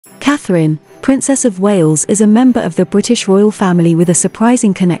Catherine, Princess of Wales, is a member of the British royal family with a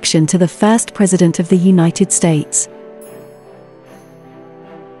surprising connection to the first President of the United States.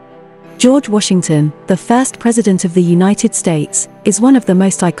 George Washington, the first President of the United States, is one of the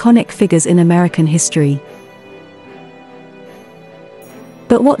most iconic figures in American history.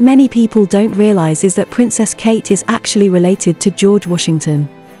 But what many people don't realize is that Princess Kate is actually related to George Washington.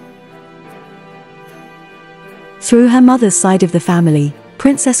 Through her mother's side of the family,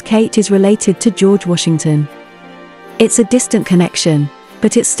 Princess Kate is related to George Washington. It's a distant connection,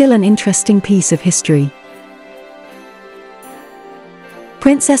 but it's still an interesting piece of history.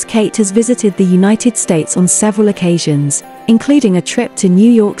 Princess Kate has visited the United States on several occasions, including a trip to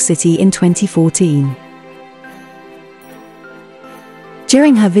New York City in 2014.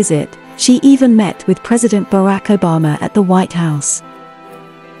 During her visit, she even met with President Barack Obama at the White House.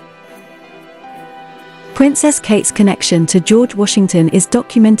 Princess Kate's connection to George Washington is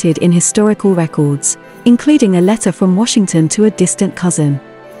documented in historical records, including a letter from Washington to a distant cousin.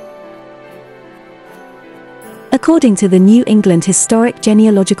 According to the New England Historic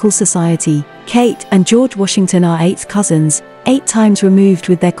Genealogical Society, Kate and George Washington are 8th cousins, 8 times removed,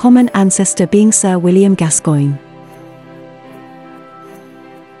 with their common ancestor being Sir William Gascoigne.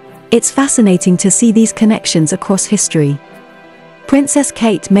 It's fascinating to see these connections across history. Princess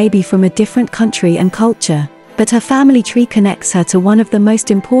Kate may be from a different country and culture, but her family tree connects her to one of the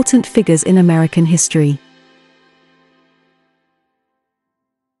most important figures in American history.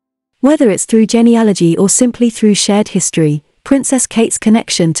 Whether it's through genealogy or simply through shared history, Princess Kate's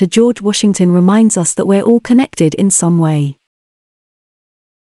connection to George Washington reminds us that we're all connected in some way.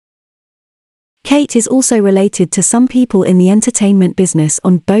 Kate is also related to some people in the entertainment business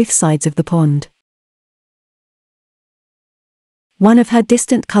on both sides of the pond. One of her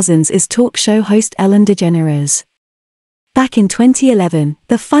distant cousins is talk show host Ellen DeGeneres. Back in 2011,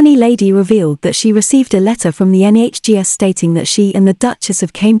 the funny lady revealed that she received a letter from the NHGS stating that she and the Duchess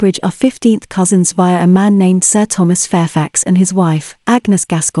of Cambridge are 15th cousins via a man named Sir Thomas Fairfax and his wife, Agnes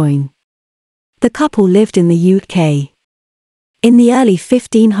Gascoigne. The couple lived in the UK. In the early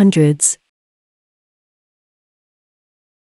 1500s,